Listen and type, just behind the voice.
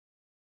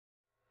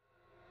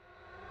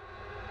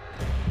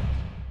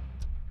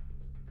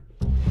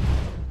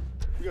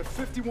We got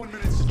 51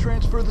 minutes to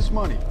transfer this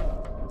money.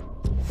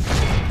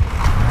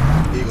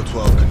 Eagle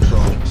 12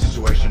 control.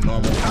 Situation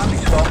normal. Copy,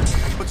 Salt.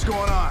 What's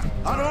going on?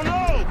 I don't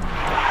know!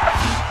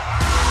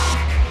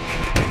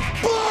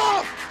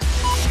 Bomb!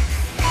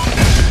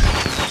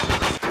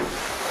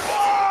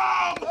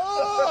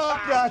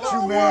 Oh, got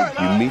you, man.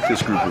 You meet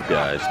this group of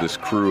guys, this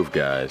crew of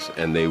guys,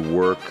 and they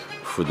work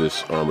for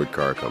this armored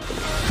car company.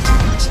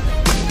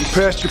 You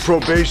passed your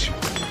probation.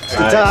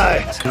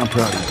 Ty. I'm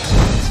proud of you.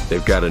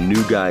 They've got a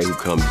new guy who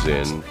comes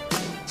in,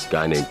 a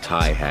guy named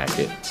Ty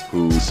Hackett,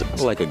 who's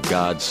like a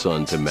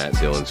godson to Matt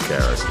Dillon's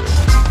character.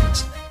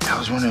 I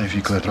was wondering if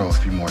you could throw a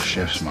few more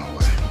shifts my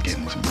way.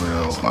 Getting some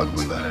real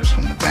ugly letters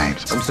from the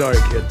banks. I'm sorry,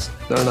 kid.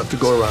 Not enough to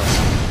go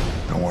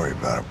around. Don't worry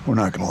about it. We're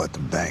not gonna let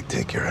the bank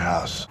take your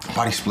house.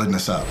 Body's splitting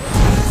us up.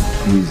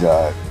 He's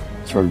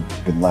sort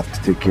of been left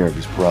to take care of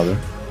his brother.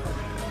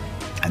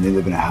 And they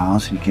live in a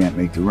house and he can't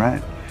make the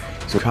rent.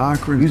 So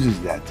Cochran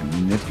uses that to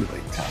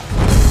manipulate Ty.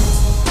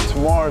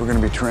 Tomorrow, we're gonna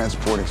be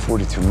transporting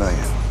 42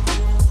 million.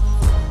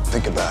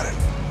 Think about it.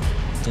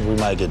 Think we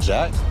might get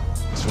jacked?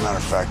 As a matter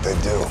of fact, they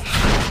do.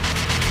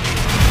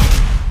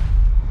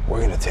 We're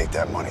gonna take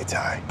that money,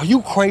 Ty. Are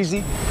you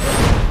crazy?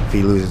 If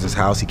he loses his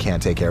house, he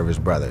can't take care of his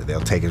brother.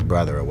 They'll take his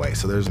brother away.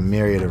 So there's a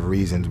myriad of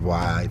reasons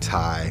why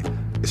Ty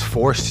is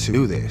forced to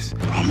do this.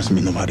 Promise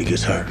me nobody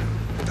gets hurt.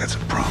 That's a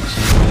promise.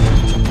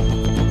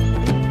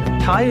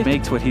 Ty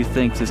makes what he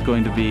thinks is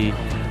going to be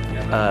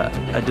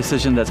a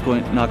decision that's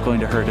not going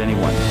to hurt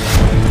anyone.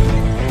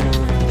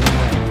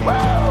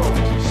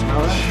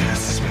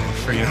 Yes, this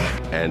is freedom.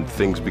 And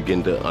things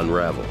begin to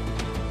unravel,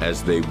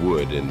 as they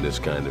would in this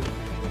kind of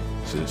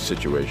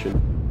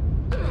situation.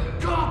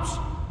 Cops!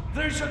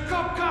 There's a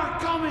cop car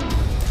coming!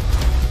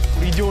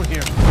 What are you doing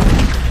here?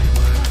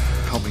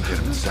 Help me get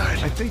him inside.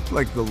 I think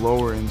like the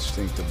lower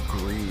instinct of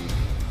greed,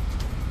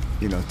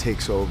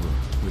 takes over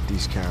with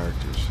these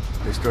characters.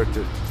 They start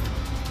to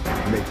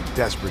make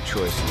desperate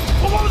choices.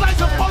 Well, what was I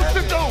supposed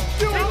to do?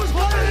 It was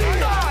one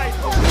inside!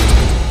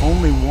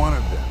 Only one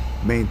of them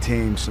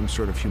maintains some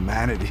sort of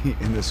humanity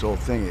in this whole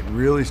thing. It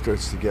really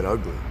starts to get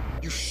ugly.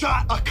 You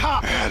shot a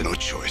cop. I had no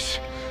choice.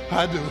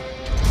 I do.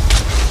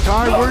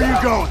 Ty, where are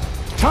you going?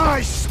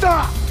 Ty,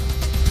 stop!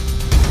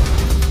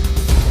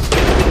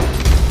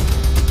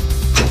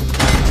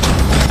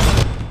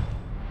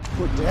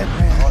 We're dead,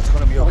 man. Oh, it's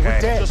gonna be okay.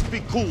 We're dead. Just be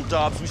cool,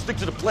 Dobbs. We stick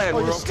to the plan.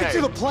 We're okay. Stick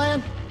to the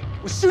plan?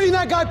 Was shooting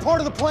that guy part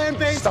of the plan,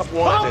 babe? Stop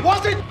wanting.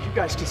 Was it? You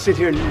guys can sit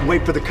here and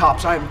wait for the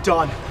cops. I am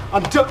done.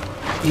 I'm done.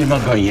 You're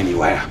not going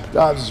anywhere.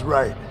 Dobbs is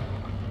right.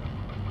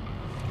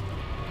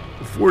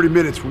 In 40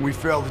 minutes when we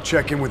fail to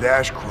check in with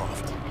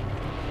Ashcroft,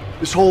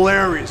 this whole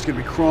area is gonna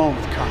be crawling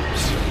with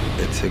cops.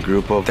 It's a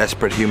group of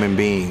desperate human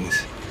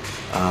beings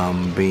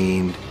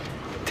being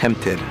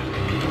tempted.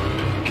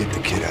 Get the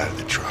kid out of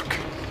the truck.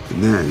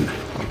 And then,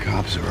 when the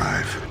cops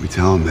arrive, we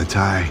tell them that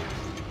Ty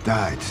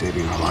died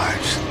saving our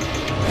lives.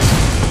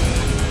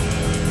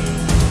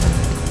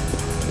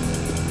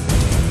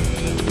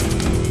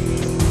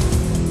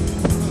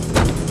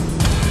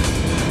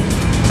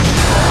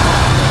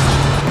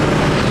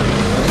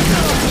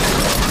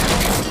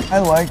 I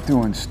like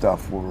doing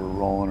stuff where we're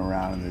rolling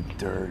around in the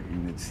dirt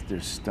and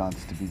there's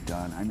stunts to be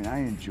done. I mean, I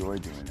enjoy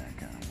doing that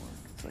kind of work.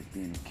 It's like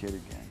being a kid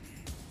again.